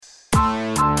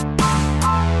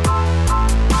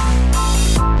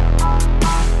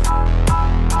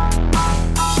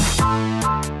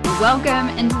Welcome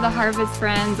into the Harvest,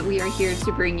 friends. We are here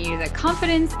to bring you the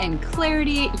confidence and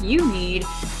clarity you need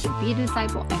to be a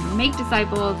disciple and make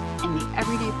disciples in the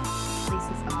everyday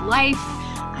places of life.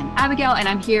 I'm Abigail, and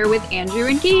I'm here with Andrew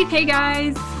and Keith. Hey,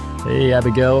 guys. Hey,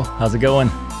 Abigail. How's it going?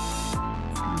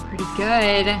 It's going pretty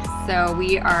good. So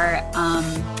we are,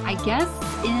 I guess,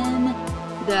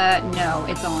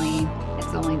 it's only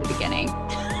the beginning.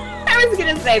 I was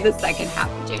going to say the second half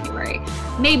of January.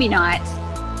 Maybe not.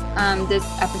 This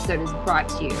episode is brought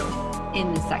to you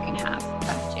in the second half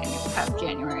of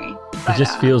January. But, it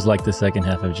just feels like the second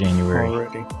half of January.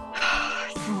 Already.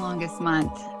 It's the longest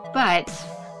month. But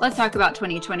let's talk about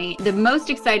 2020. The most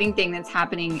exciting thing that's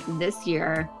happening this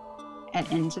year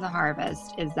at Into the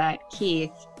Harvest is that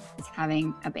Keith is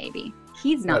having a baby.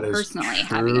 He's not personally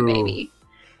having a baby.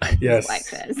 Yes. His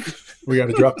wife is. We got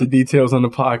to drop the details on the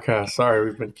podcast. Sorry,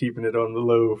 we've been keeping it on the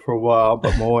low for a while,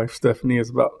 but my wife Stephanie is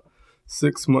about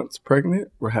 6 months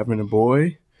pregnant. We're having a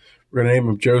boy. We're going to name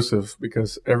him Joseph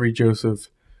because every Joseph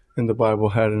in the Bible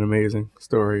had an amazing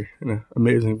story and an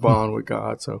amazing bond with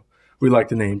God. So we like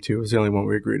the name too. It was the only one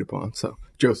we agreed upon. So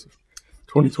Joseph,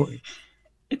 2020.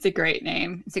 It's a great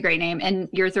name. And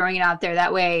you're throwing it out there.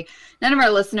 That way, none of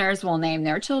our listeners will name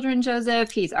their children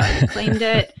Joseph. He's already claimed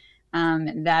it.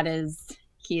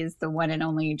 He is the one and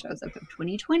only Joseph of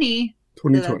 2020. So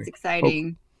that's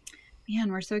exciting.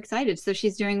 Man, we're so excited. So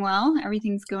she's doing well.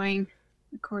 Everything's going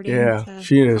according to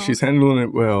she is. She's handling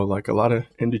it well. Like a lot of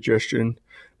indigestion,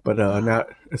 but not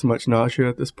as much nausea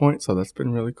at this point. So that's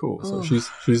been really cool. So she's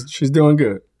doing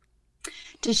good.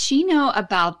 Does she know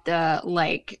about the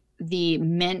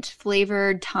mint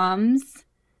flavored Tums?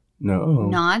 No,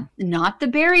 not the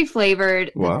berry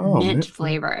flavored. Wow, mint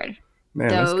flavored. Man,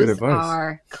 those that's good advice.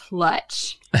 Are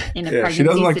clutch in a pregnancy she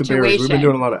doesn't like situation. the berries. We've been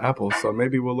doing a lot of apples, so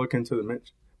maybe we'll look into the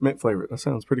mint flavor. That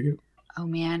sounds pretty good. Oh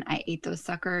man, I ate those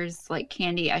suckers like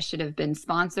candy. I should have been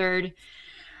sponsored.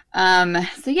 And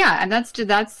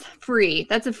that's free.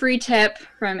 That's a free tip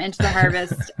from Into the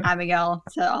Harvest, Abigail,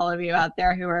 to all of you out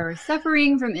there who are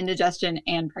suffering from indigestion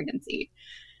and pregnancy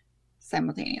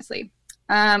simultaneously.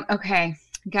 Okay,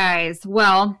 guys.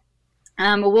 Well,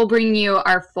 we'll bring you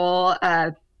our full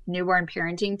newborn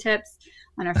parenting tips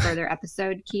on a further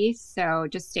episode, Keith. So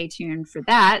just stay tuned for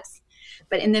that.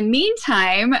 But in the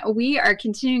meantime, we are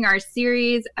continuing our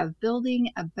series of building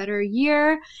a better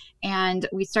year. And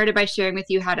we started by sharing with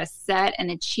you how to set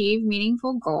and achieve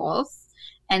meaningful goals.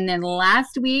 And then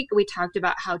last week, we talked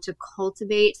about how to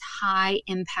cultivate high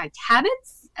impact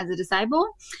habits as a disciple.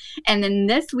 And then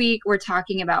this week, we're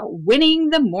talking about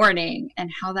winning the morning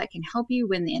and how that can help you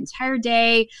win the entire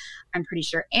day. I'm pretty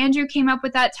sure Andrew came up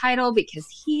with that title because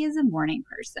he is a morning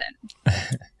person.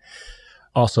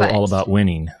 All about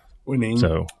winning.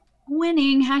 So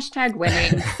winning,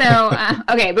 #winning. So,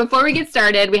 okay, before we get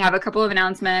started, we have a couple of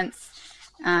announcements.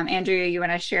 Andrew, you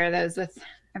want to share those with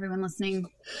everyone listening?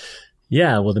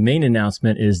 Yeah, well, the main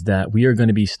announcement is that we are going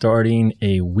to be starting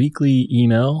a weekly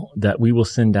email that we will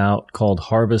send out called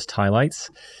Harvest Highlights.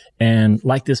 And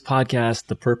like this podcast,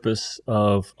 the purpose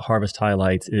of Harvest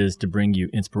Highlights is to bring you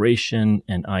inspiration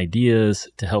and ideas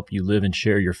to help you live and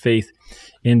share your faith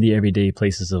in the everyday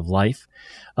places of life.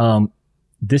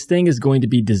 This thing is going to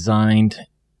be designed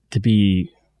to be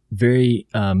very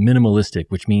minimalistic,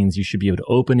 which means you should be able to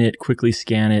open it, quickly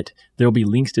scan it. There'll be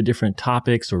links to different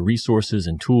topics or resources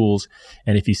and tools.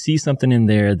 And if you see something in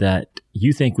there that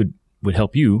you think would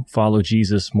help you follow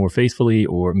Jesus more faithfully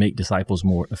or make disciples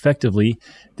more effectively,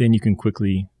 then you can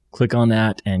quickly click on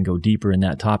that and go deeper in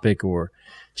that topic or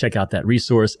check out that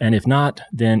resource. And if not,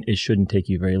 then it shouldn't take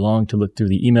you very long to look through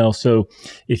the email. So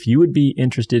if you would be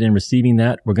interested in receiving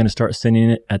that, we're going to start sending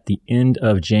it at the end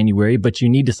of January, but you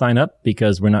need to sign up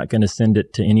because we're not going to send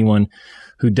it to anyone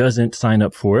who doesn't sign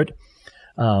up for it.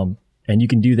 And you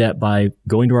can do that by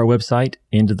going to our website,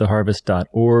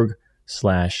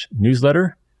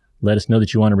 intotheharvest.org/newsletter. Let us know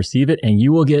that you want to receive it, and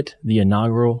you will get the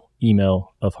inaugural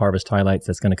email of Harvest Highlights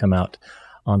that's going to come out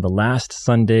on the last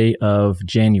Sunday of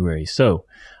January. So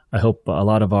I hope a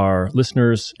lot of our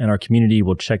listeners and our community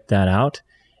will check that out.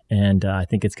 And I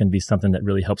think it's going to be something that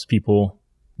really helps people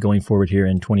going forward here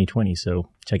in 2020. So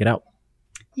check it out.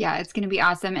 Yeah, it's going to be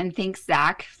awesome. And thanks,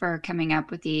 Zach, for coming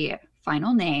up with the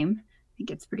final name. I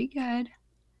think it's pretty good.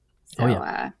 So it's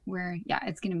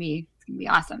going to be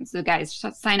awesome. So guys,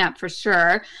 sign up for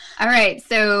sure. All right.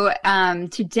 So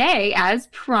today, as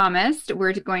promised,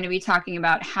 we're going to be talking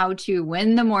about how to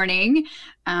win the morning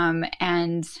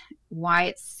and why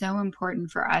it's so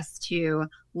important for us to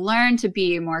learn to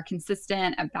be more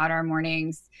consistent about our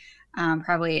mornings.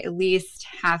 Probably at least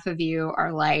half of you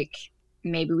are like,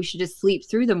 maybe we should just sleep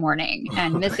through the morning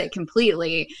and miss it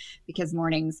completely because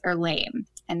mornings are lame.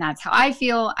 And that's how I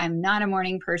feel. I'm not a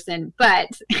morning person, but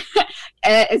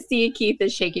I see Keith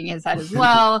is shaking his head as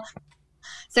well.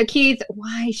 So Keith,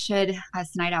 why should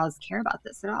us night owls care about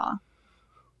this at all?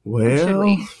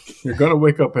 Well, you're going to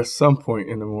wake up at some point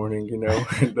in the morning, and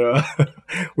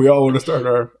we all want to start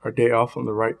our day off on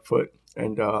the right foot.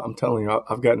 And I'm telling you,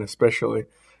 I've gotten especially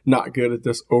not good at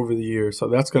this over the years. So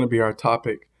that's going to be our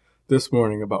topic this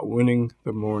morning, about winning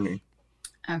the morning.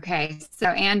 Okay. So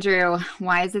Andrew,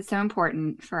 why is it so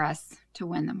important for us to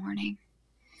win the morning?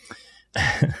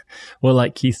 Well,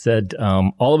 like Keith said,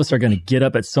 all of us are going to get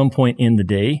up at some point in the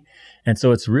day. And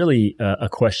so it's really a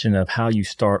question of how you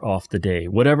start off the day.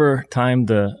 Whatever time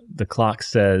the clock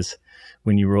says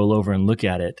when you roll over and look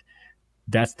at it,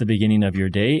 that's the beginning of your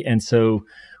day. And so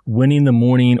winning the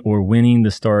morning or winning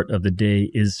the start of the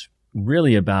day is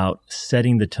really about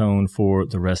setting the tone for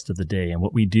the rest of the day. And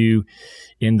what we do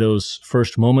in those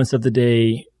first moments of the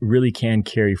day really can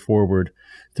carry forward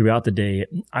throughout the day.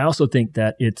 I also think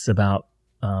that it's about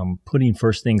putting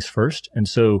first things first. And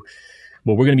so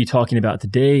what we're going to be talking about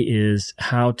today is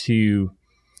how to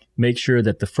make sure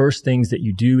that the first things that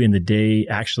you do in the day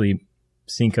actually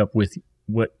sync up with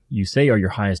what you say are your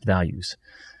highest values.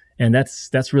 And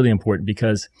that's really important,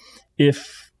 because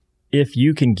if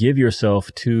you can give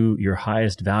yourself to your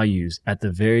highest values at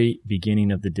the very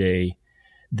beginning of the day,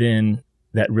 then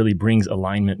that really brings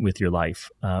alignment with your life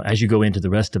as you go into the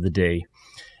rest of the day.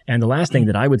 And the last thing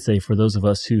that I would say for those of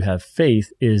us who have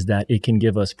faith is that it can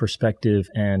give us perspective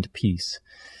and peace.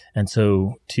 And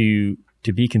so to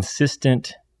be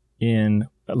consistent in,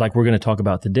 like we're going to talk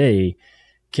about today,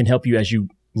 can help you as you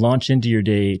launch into your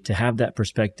day to have that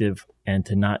perspective and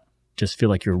to not just feel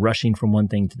like you're rushing from one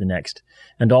thing to the next,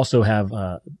 and also have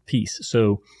peace.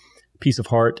 So peace of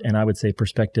heart and I would say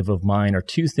perspective of mind are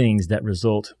two things that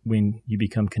result when you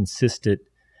become consistent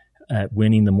at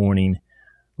winning the morning,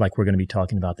 like we're going to be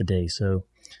talking about today. So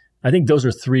I think those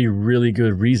are three really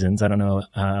good reasons. I don't know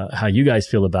how you guys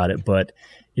feel about it, but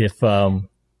if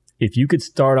you could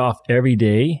start off every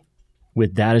day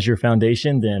with that as your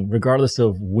foundation, then regardless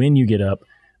of when you get up,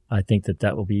 I think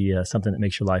that will be something that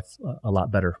makes your life a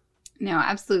lot better. No,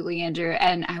 absolutely, Andrew.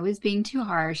 And I was being too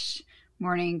harsh.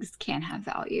 Mornings can have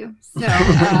value. So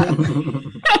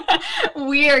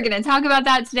we are going to talk about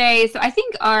that today. So I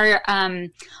think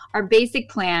our basic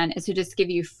plan is to just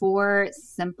give you 4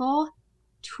 simple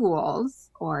tools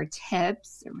or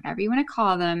tips or whatever you want to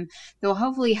call them that will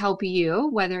hopefully help you,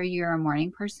 whether you're a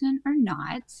morning person or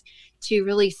not, to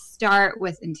really start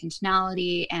with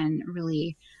intentionality and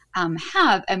really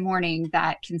have a morning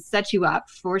that can set you up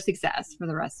for success for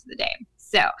the rest of the day.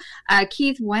 So,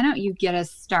 Keith, why don't you get us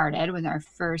started with our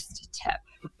first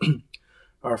tip?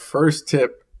 Our first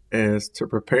tip is to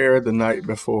prepare the night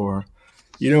before.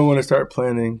 You don't want to start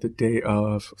planning the day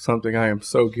of, something I am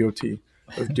so guilty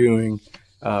of doing,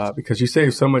 because you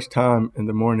save so much time in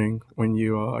the morning when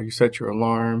you set your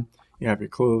alarm, you have your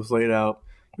clothes laid out,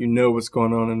 you know what's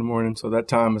going on in the morning, so that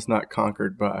time is not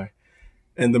conquered by,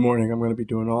 in the morning, I'm going to be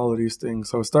doing all of these things.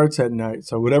 So it starts at night.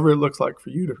 So whatever it looks like for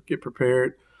you to get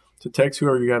prepared, to text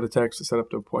whoever you got to text to set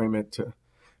up the appointment, to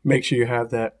make sure you have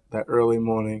that early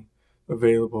morning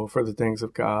available for the things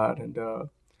of God. And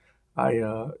I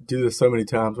do this so many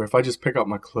times where if I just pick up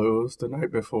my clothes the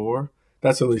night before,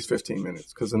 that's at least 15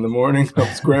 minutes. Because in the morning,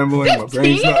 I'm scrambling, my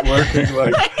brain's not working.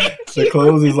 Like the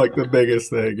clothes is like the biggest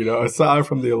thing, aside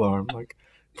from the alarm. Like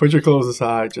put your clothes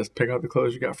aside, just pick out the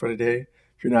clothes you got for the day.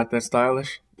 If you're not that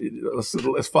stylish,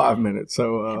 it's 5 minutes.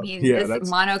 So, this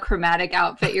monochromatic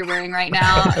outfit you're wearing right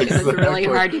now, exactly. It was really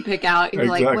hard to pick out. You're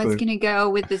like, what's going to go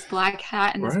with this black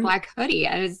hat and this black hoodie?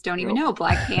 I just don't even know.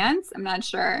 Black pants? I'm not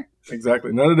sure.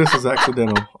 Exactly. None of this is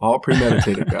accidental. All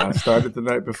premeditated, guys. Started the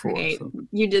night before. Great. So.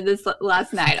 You did this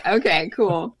last night. Okay,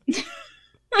 cool.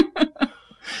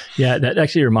 Yeah, that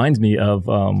actually reminds me of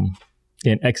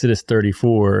in Exodus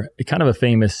 34, kind of a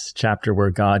famous chapter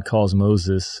where God calls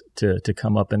Moses to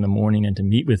come up in the morning and to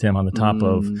meet with him on the top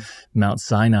of Mount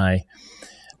Sinai.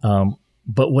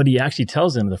 But what he actually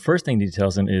tells him, the first thing that he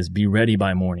tells him is be ready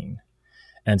by morning.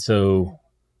 And so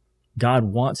God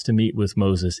wants to meet with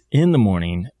Moses in the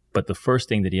morning, but the first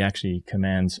thing that he actually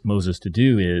commands Moses to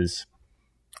do is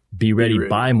be ready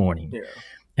by morning. Yeah.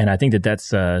 And I think that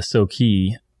that's so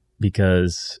key,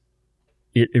 because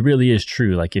it really is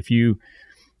true. Like it's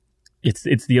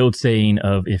the old saying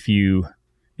of if you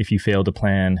fail to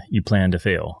plan, you plan to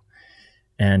fail.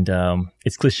 And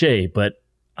it's cliche, but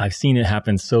I've seen it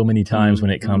happen so many times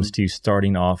when it comes to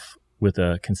starting off with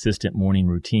a consistent morning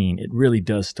routine. It really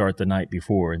does start the night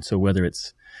before. And so whether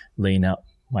it's laying out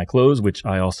my clothes, which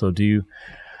I also do,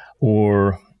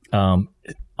 or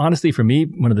honestly, for me,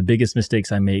 one of the biggest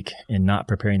mistakes I make in not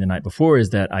preparing the night before is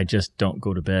that I just don't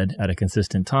go to bed at a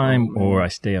consistent time, or I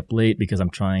stay up late because I'm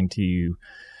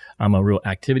a real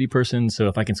activity person. So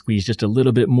if I can squeeze just a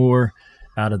little bit more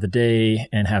out of the day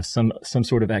and have some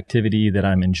sort of activity that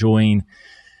I'm enjoying.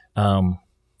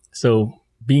 So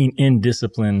being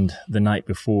indisciplined the night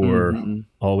before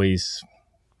always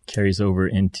carries over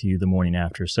into the morning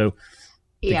after. So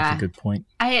I think it's a good point.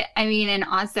 I mean, and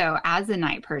also as a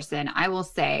night person, I will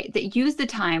say that use the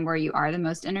time where you are the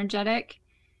most energetic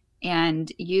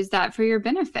and use that for your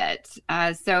benefit.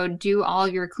 So do all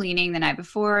your cleaning the night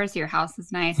before so your house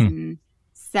is nice and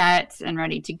set and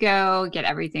ready to go, get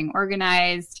everything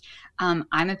organized. I'm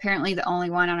apparently the only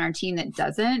one on our team that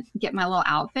doesn't get my little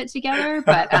outfit together,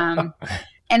 but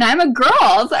and I'm a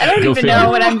girl, so I don't even know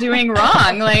what I'm doing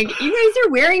wrong. Like, you guys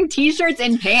are wearing t-shirts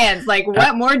and pants. Like,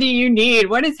 what more do you need?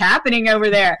 What is happening over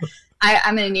there?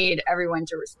 I'm going to need everyone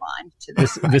to respond to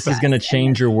this. This is going to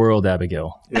change your world,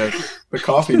 Abigail. Yes, the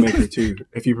coffee maker too.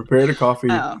 If you prepare the coffee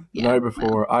the night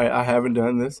before, I haven't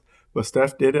done this, but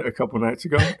Steph did it a couple nights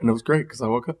ago, and it was great because I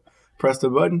woke up, pressed the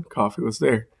button, coffee was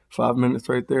there. 5 minutes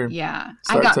right there. Yeah.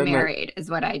 I got married is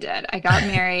what I did. I got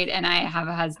married and I have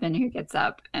a husband who gets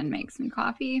up and makes me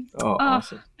coffee. Oh,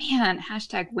 awesome. Man,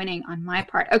 hashtag winning on my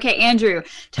part. Okay, Andrew,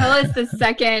 tell us the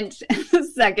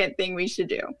second thing we should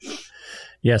do.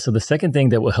 Yeah, so the second thing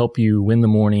that will help you win the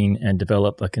morning and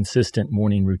develop a consistent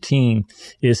morning routine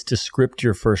is to script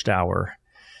your first hour.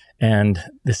 And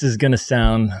this is going to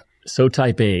sound so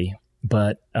type A,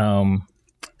 but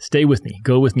stay with me.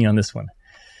 Go with me on this one.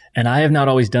 And I have not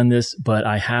always done this, but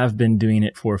I have been doing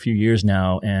it for a few years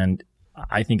now. And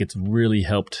I think it's really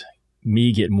helped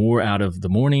me get more out of the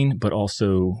morning, but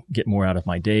also get more out of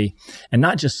my day. And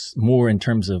not just more in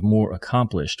terms of more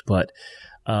accomplished, but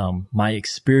my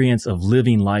experience of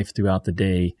living life throughout the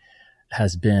day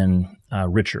has been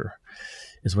richer,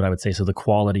 is what I would say. So the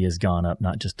quality has gone up,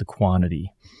 not just the quantity.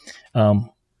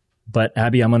 But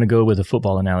Abby, I'm going to go with a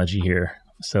football analogy here.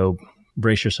 So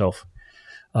brace yourself.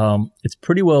 It's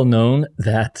pretty well known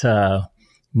that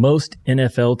most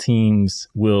NFL teams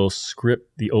will script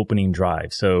the opening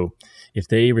drive. So if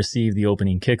they receive the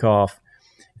opening kickoff,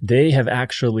 they have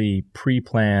actually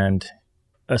pre-planned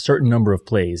a certain number of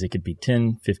plays. It could be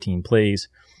 10, 15 plays.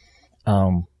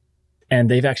 And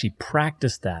they've actually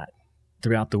practiced that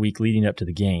throughout the week leading up to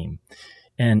the game.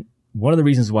 And one of the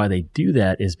reasons why they do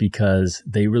that is because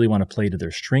they really want to play to their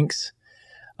strengths.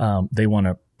 They want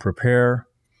to prepare.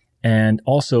 And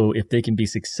also, if they can be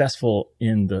successful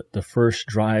in the first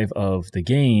drive of the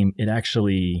game, it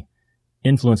actually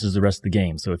influences the rest of the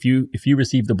game. So if you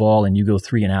receive the ball and you go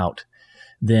 3 and out,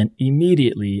 then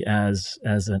immediately as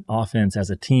an offense,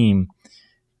 as a team,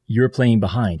 you're playing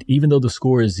behind. Even though the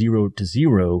score is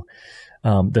 0-0,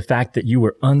 the fact that you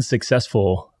were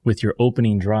unsuccessful with your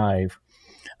opening drive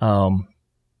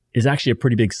is actually a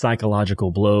pretty big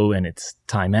psychological blow, and it's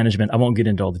time management. I won't get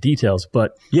into all the details,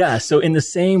 but yeah, so in the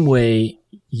same way,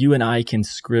 you and I can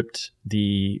script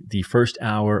the first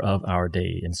hour of our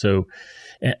day. And so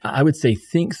I would say,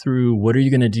 think through, what are you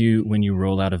going to do when you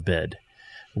roll out of bed?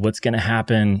 What's going to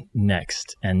happen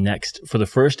next? And next, for the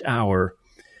first hour,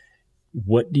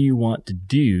 what do you want to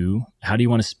do? How do you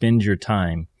want to spend your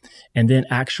time? And then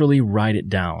actually write it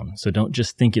down. So don't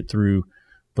just think it through,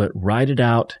 but write it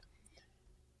out,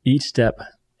 each step,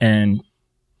 and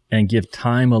give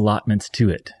time allotments to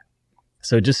it.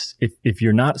 So just if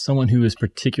you're not someone who is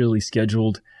particularly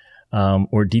scheduled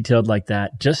or detailed like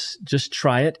that, just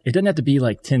try it. It doesn't have to be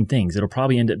like 10 things. It'll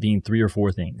probably end up being 3 or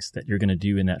 4 things that you're going to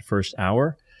do in that first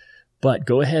hour. But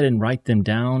go ahead and write them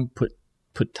down,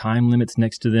 put time limits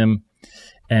next to them,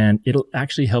 and it'll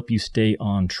actually help you stay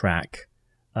on track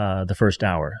the first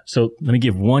hour. So let me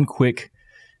give one quick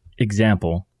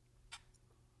example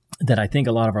that I think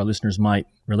a lot of our listeners might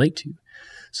relate to.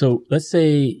 So let's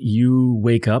say you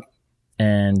wake up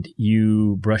and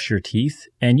you brush your teeth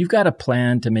and you've got a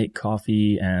plan to make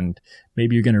coffee and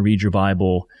maybe you're going to read your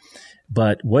Bible.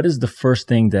 But what is the first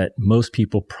thing that most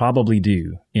people probably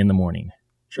do in the morning?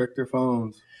 Check their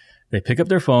phones. They pick up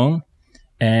their phone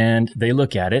and they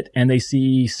look at it and they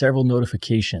see several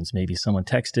notifications. Maybe someone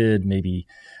texted, maybe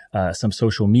some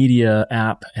social media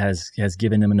app has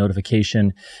given them a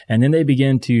notification, and then they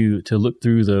begin to look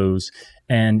through those,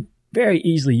 and very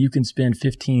easily you can spend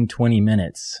 15, 20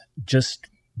 minutes just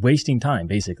wasting time,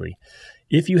 basically.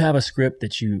 If you have a script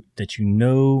that you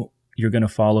know you're going to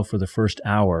follow for the first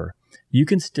hour, you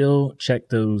can still check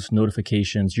those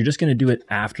notifications. You're just going to do it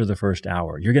after the first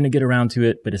hour. You're going to get around to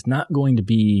it, but it's not going to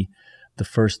be the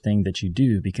first thing that you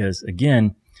do because,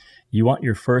 again, you want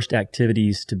your first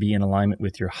activities to be in alignment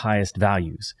with your highest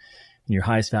values. and your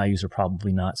highest values are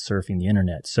probably not surfing the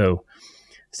internet. So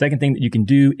second thing that you can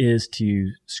do is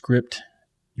to script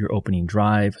your opening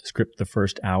drive, script the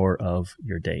first hour of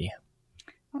your day.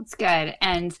 That's good.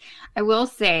 And I will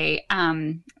say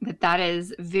that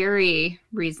is very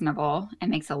reasonable and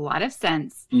makes a lot of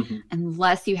sense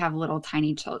unless you have little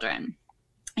tiny children.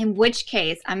 In which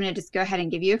case, I'm going to just go ahead and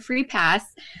give you a free pass.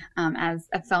 As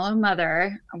a fellow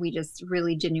mother, we just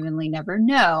really genuinely never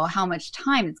know how much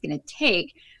time it's going to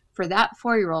take for that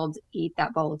 4-year-old to eat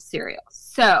that bowl of cereal.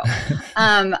 So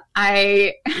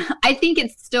I think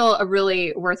it's still a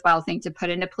really worthwhile thing to put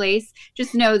into place.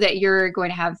 Just know that you're going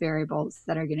to have variables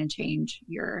that are going to change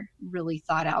your really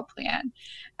thought out plan.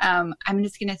 I'm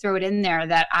just going to throw it in there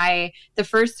that the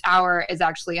first hour is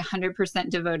actually 100%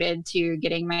 devoted to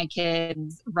getting my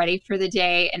kids ready for the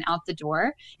day and out the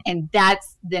door. And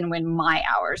that's then when my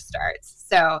hour starts.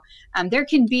 So there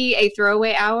can be a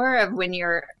throwaway hour of when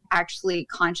you're actually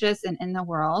conscious and in the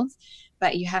world,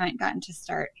 but you haven't gotten to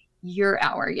start your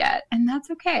hour yet. And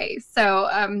that's okay. So,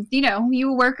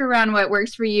 you work around what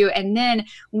works for you. And then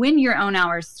when your own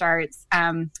hour starts,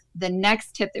 the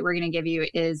next tip that we're going to give you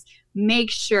is make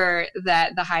sure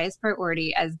that the highest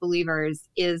priority as believers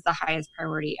is the highest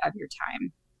priority of your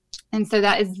time. And so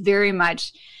that is very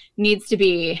much needs to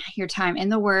be your time in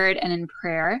the Word and in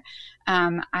prayer.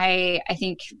 I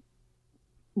think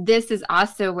this is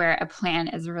also where a plan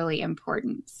is really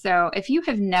important. So if you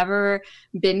have never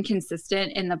been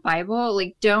consistent in the Bible,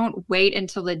 don't wait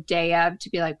until the day of to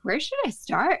be like, where should I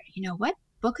start? What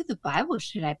book of the Bible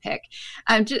should I pick?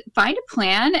 Just find a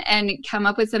plan and come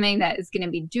up with something that is going to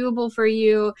be doable for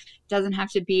you. It doesn't have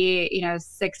to be,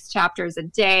 6 chapters a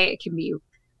day. It can be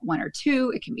 1 or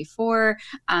 2. It can be 4.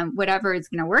 Whatever is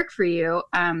going to work for you.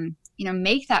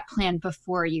 Make that plan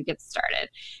before you get started,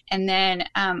 and then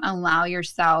allow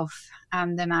yourself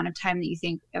the amount of time that you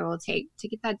think it will take to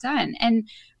get that done. And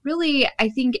really, I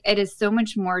think it is so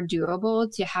much more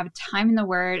doable to have time in the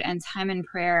Word and time in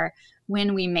prayer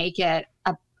when we make it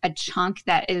a chunk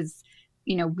that is,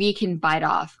 we can bite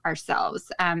off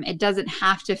ourselves. It doesn't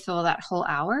have to fill that whole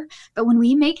hour, but when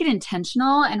we make it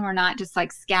intentional and we're not just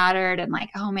scattered and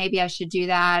oh, maybe I should do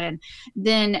that. And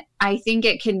then I think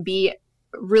it can be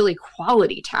really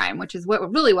quality time, which is what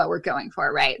we're going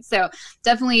for, right? So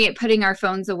definitely putting our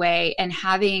phones away and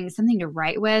having something to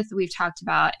write with. We've talked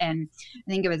about, and I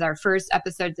think it was our first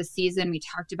episode this season, we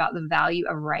talked about the value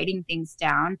of writing things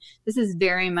down. This is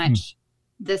very much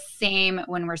the same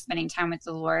when we're spending time with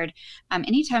the Lord.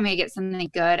 Anytime I get something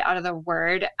good out of the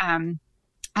Word,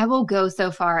 I will go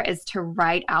so far as to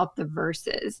write out the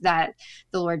verses that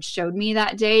the Lord showed me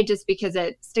that day, just because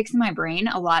it sticks in my brain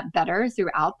a lot better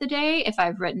throughout the day if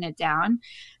I've written it down.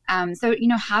 So,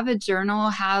 have a journal,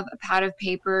 have a pad of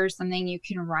paper, something you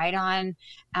can write on.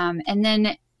 And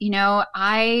then,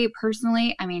 I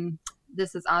personally,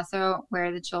 this is also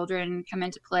where the children come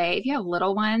into play. If you have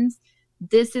little ones,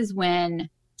 this is when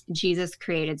Jesus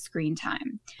created screen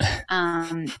time.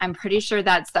 I'm pretty sure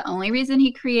that's the only reason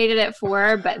he created it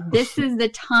for, but this is the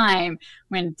time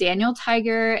when Daniel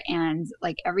Tiger and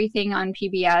everything on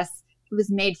PBS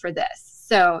was made for this.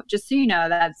 So just so you know,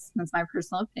 that's my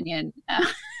personal opinion.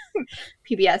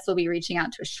 PBS will be reaching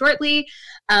out to us shortly.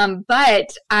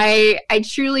 But I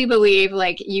truly believe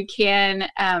you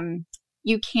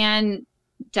can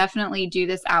definitely do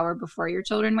this hour before your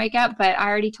children wake up, but I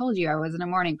already told you I wasn't a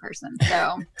morning person.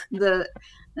 So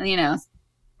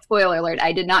spoiler alert,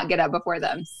 I did not get up before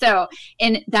them. So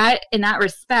in that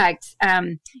respect,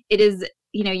 it is,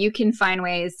 you can find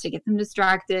ways to get them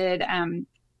distracted,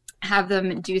 have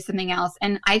them do something else.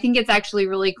 And I think it's actually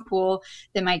really cool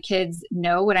that my kids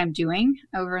know what I'm doing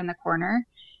over in the corner,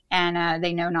 and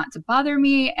they know not to bother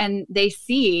me, and they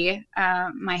see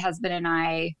my husband and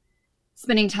I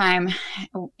spending time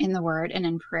in the Word and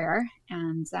in prayer,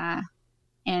 and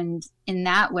in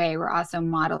that way, we're also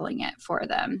modeling it for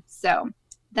them. So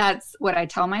that's what I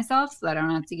tell myself, so that I don't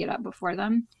have to get up before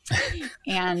them.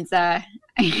 And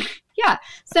yeah,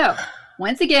 so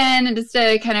once again, just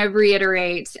to kind of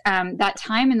reiterate, that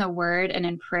time in the Word and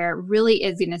in prayer really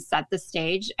is going to set the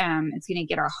stage. It's going to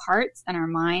get our hearts and our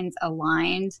minds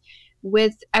aligned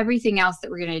with everything else that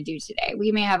we're going to do today.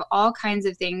 We may have all kinds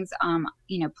of things,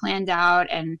 planned out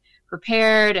and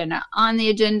prepared and on the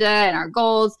agenda and our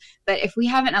goals, but if we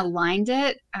haven't aligned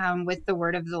it with the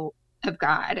Word of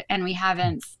God, and we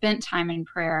haven't spent time in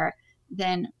prayer,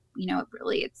 then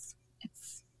it's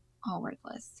all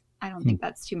worthless. I don't think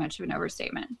that's too much of an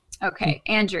overstatement. Okay,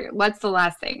 Andrew, what's the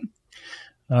last thing?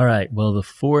 All right. Well, the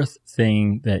fourth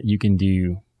thing that you can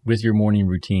do with your morning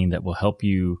routine that will help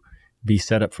you be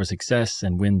set up for success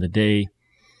and win the day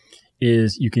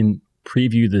is you can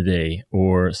preview the day,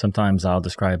 or sometimes I'll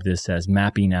describe this as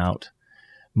mapping out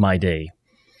my day.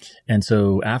 And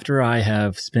so after I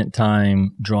have spent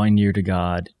time drawing near to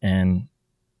God and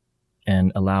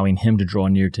allowing him to draw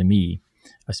near to me,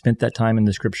 I spent that time in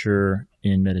the scripture,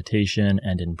 in meditation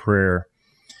and in prayer.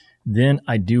 Then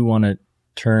I do want to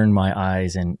turn my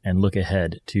eyes and look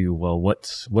ahead to, well,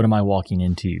 what am I walking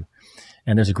into?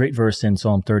 And there's a great verse in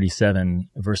Psalm 37,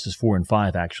 verses 4 and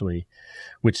 5, actually,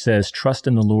 which says, "Trust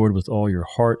in the Lord with all your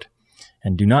heart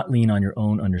and do not lean on your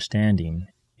own understanding.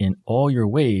 In all your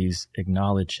ways,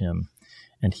 acknowledge him,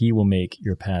 and he will make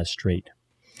your paths straight."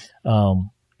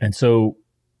 And so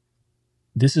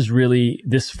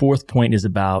this fourth point is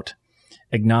about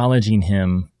acknowledging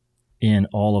him in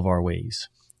all of our ways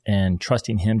and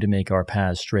trusting him to make our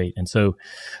paths straight. And so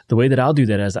the way that I'll do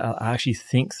that is I'll actually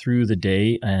think through the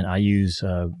day, and I use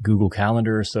Google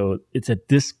Calendar. So it's at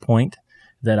this point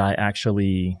that I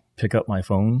actually pick up my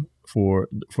phone for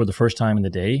the first time in the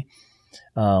day.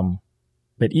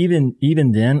 But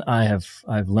even then,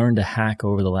 I've learned a hack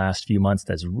over the last few months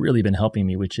that's really been helping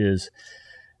me, which is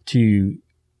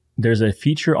there's a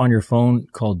feature on your phone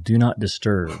called Do Not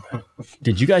Disturb.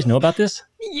 Did you guys know about this?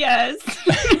 Yes.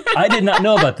 I did not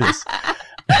know about this.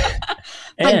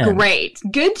 Great.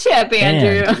 Good tip,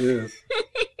 Andrew.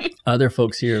 Other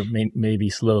folks here may be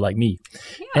slow like me.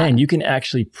 Yeah. And you can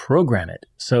actually program it.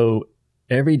 So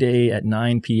every day at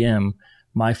 9 p.m.,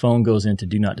 my phone goes into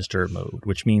Do Not Disturb mode,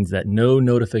 which means that no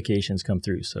notifications come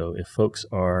through. So if folks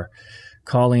are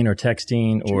calling or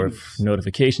texting, or if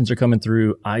notifications are coming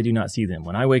through, I do not see them.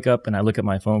 When I wake up and I look at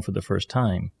my phone for the first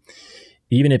time,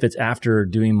 even if it's after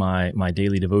doing my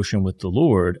daily devotion with the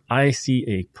Lord, I see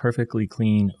a perfectly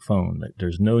clean phone.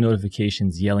 There's no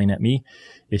notifications yelling at me.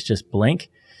 It's just blank.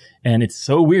 And it's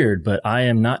so weird, but I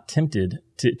am not tempted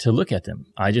to look at them.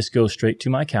 I just go straight to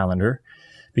my calendar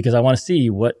because I want to see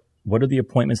what are the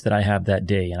appointments that I have that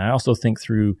day. And I also think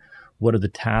through what are the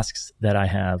tasks that I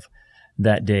have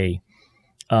that day.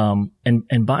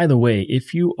 And by the way,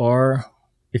 if you're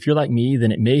like me,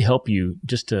 then it may help you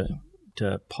just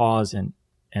to pause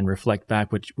and reflect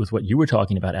back with what you were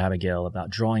talking about, Abigail, about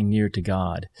drawing near to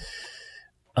God.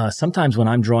 Sometimes when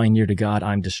I'm drawing near to God,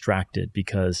 I'm distracted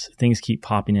because things keep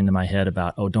popping into my head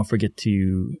about, oh, don't forget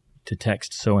to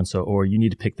text so-and-so, or you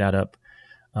need to pick that up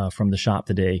from the shop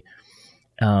today.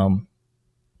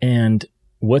 And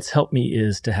what's helped me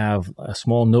is to have a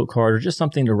small note card or just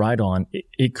something to write on.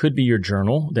 It could be your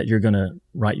journal that you're going to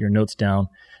write your notes down,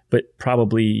 but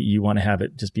probably you want to have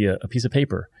it just be a piece of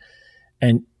paper.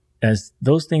 And as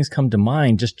those things come to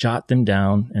mind, just jot them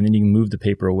down, and then you can move the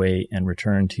paper away and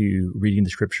return to reading the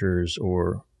scriptures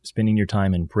or spending your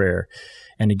time in prayer.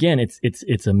 And again,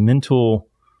 it's a mental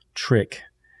trick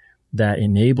that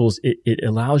enables, it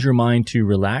allows your mind to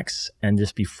relax and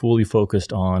just be fully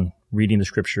focused on reading the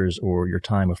scriptures or your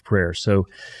time of prayer. So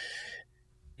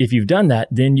if you've done that,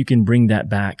 then you can bring that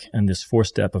back in this fourth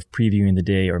step of previewing the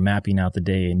day or mapping out the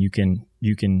day. And you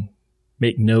can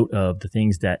make note of the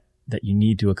things that you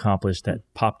need to accomplish that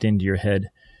popped into your head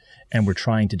and were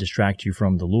trying to distract you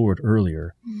from the Lord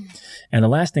earlier. And the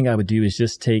last thing I would do is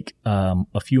just take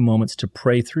a few moments to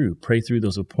pray through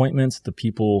those appointments, the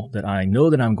people that I know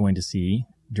that I'm going to see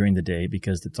during the day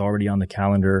because it's already on the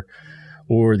calendar,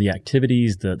 or the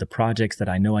activities, the projects that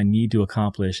I know I need to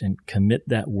accomplish, and commit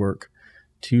that work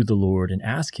to the Lord and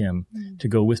ask him to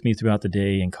go with me throughout the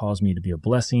day and cause me to be a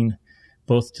blessing,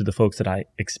 both to the folks that I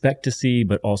expect to see,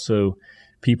 but also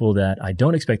people that I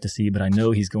don't expect to see, but I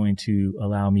know he's going to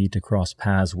allow me to cross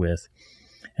paths with.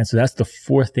 And so that's the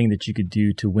fourth thing that you could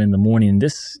do to win the morning. And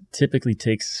this typically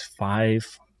takes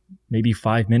maybe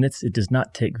 5 minutes. It does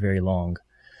not take very long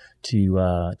to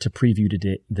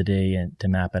preview the day and to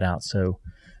map it out. So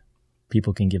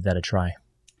people can give that a try.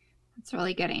 That's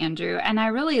really good, Andrew. And I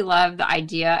really love the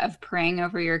idea of praying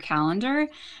over your calendar.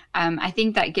 I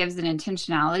think that gives an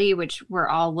intentionality, which we're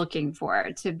all looking for,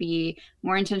 to be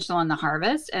more intentional in the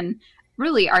harvest. And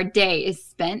really, our day is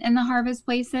spent in the harvest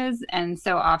places. And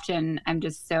so often I'm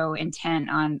just so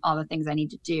intent on all the things I need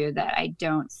to do that I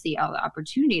don't see all the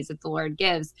opportunities that the Lord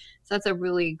gives. So that's a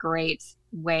really great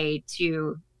way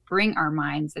to bring our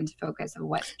minds into focus of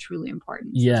what's truly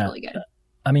important. Yeah. It's really good.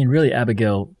 I mean, really,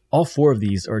 Abigail, all four of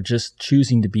these are just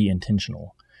choosing to be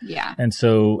intentional. Yeah. And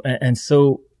so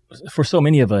for so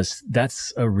many of us,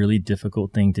 that's a really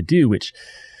difficult thing to do, which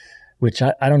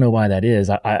I don't know why that is.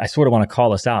 I sort of want to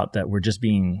call us out that we're just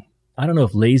being, I don't know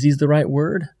if lazy is the right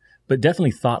word, but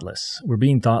definitely thoughtless. We're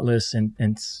being thoughtless, and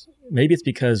maybe it's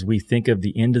because we think of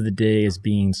the end of the day as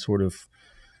being sort of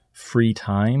free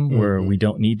time where we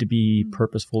don't need to be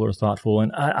purposeful or thoughtful.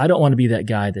 And I don't want to be that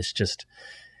guy that's just,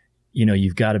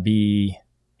 you've got to be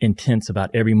intense about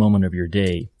every moment of your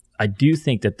day. I do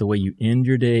think that the way you end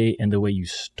your day and the way you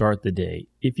start the day,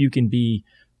 if you can be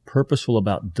purposeful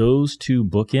about those two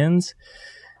bookends,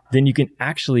 then you can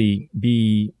actually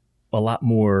be a lot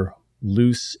more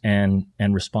loose and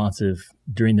responsive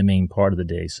during the main part of the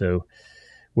day. So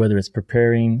whether it's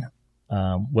preparing,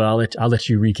 well, I'll let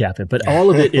you recap it, but all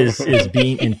of it is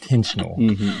being intentional.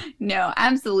 Mm-hmm. No,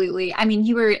 absolutely. I mean,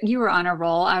 you were on a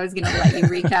roll. I was going to let you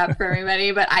recap for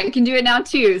everybody, but I can do it now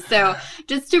too. So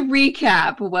just to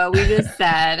recap what we just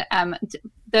said,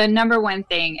 the number one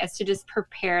thing is to just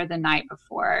prepare the night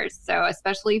before. So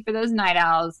especially for those night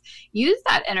owls, use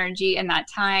that energy and that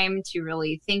time to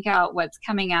really think out what's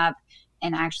coming up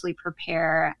and actually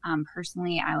prepare.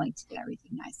 Personally, I like to get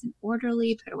everything nice and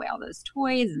orderly, put away all those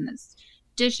toys and those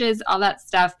dishes, all that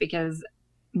stuff, because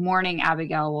morning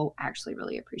Abigail will actually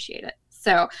really appreciate it.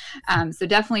 So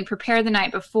definitely prepare the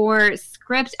night before,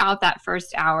 script out that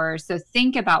first hour. So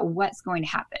think about what's going to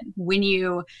happen when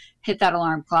you hit that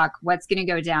alarm clock, what's going to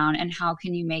go down, and how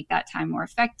can you make that time more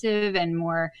effective and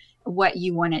more what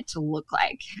you want it to look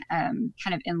like,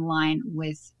 kind of in line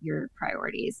with your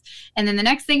priorities. And then the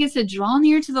next thing is to draw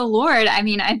near to the Lord. I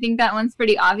mean, I think that one's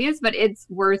pretty obvious, but it's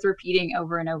worth repeating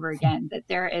over and over again that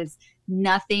there is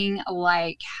nothing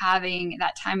like having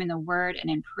that time in the Word and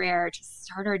in prayer to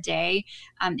start our day.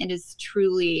 It is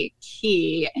truly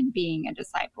key in being a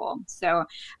disciple. So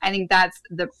I think that's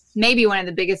maybe one of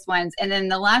the biggest ones. And then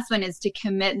the last one is to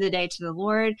commit the day to the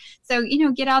Lord. So,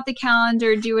 get out the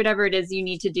calendar, do whatever it is you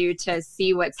need to do to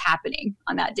see what's happening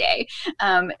on that day,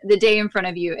 the day in front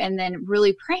of you, and then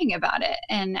really praying about it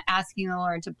and asking the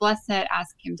Lord to bless it,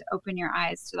 ask Him to open your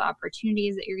eyes to the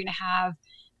opportunities that you're going to have.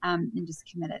 And just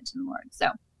commit it to the Lord. So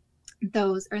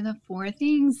those are the 4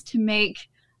 things to make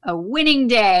a winning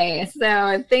day.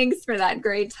 So thanks for that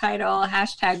great title,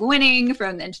 #winning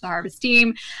from the Into the Harvest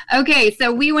team. Okay,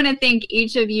 so we want to thank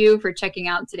each of you for checking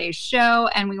out today's show,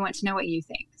 and we want to know what you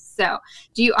think. So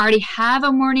do you already have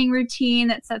a morning routine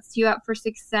that sets you up for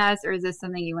success, or is this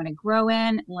something you want to grow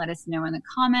in? Let us know in the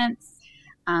comments.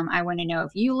 I want to know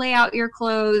if you lay out your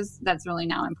clothes. That's really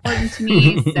now important to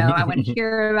me. So I want to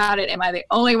hear about it. Am I the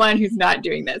only one who's not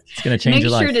doing this? It's going to change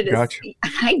your life. Gotcha.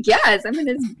 I guess I'm going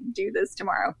to do this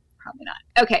tomorrow. Probably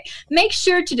not. Okay. Make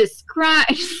sure to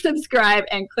subscribe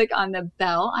and click on the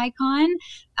bell icon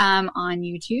on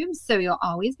YouTube, so you'll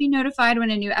always be notified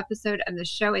when a new episode of the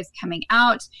show is coming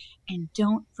out. And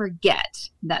don't forget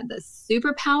that the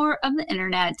superpower of the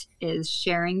internet is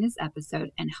sharing this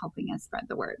episode and helping us spread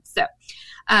the word. So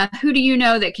who do you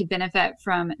know that could benefit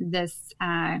from this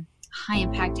high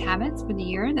impact habits for the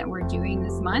year that we're doing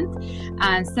this month?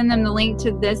 Send them the link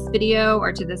to this video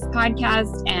or to this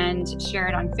podcast and share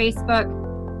it on Facebook.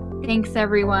 Thanks,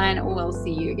 everyone. We'll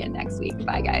see you again next week.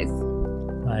 Bye, guys.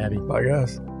 Bye, Abby. Bye,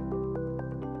 guys.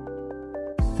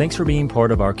 Thanks for being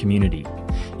part of our community.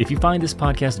 If you find this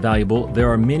podcast valuable, there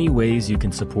are many ways you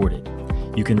can support it.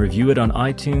 You can review it on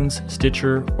iTunes,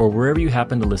 Stitcher, or wherever you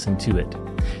happen to listen to it.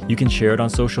 You can share it on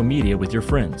social media with your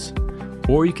friends.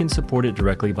 Or you can support it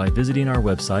directly by visiting our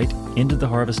website,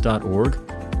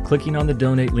 intotheharvest.org, clicking on the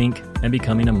donate link, and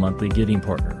becoming a monthly giving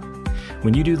partner.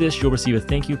 When you do this, you'll receive a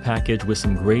thank you package with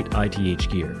some great ITH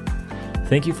gear.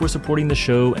 Thank you for supporting the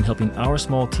show and helping our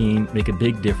small team make a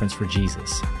big difference for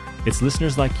Jesus. It's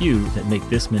listeners like you that make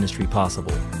this ministry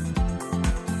possible.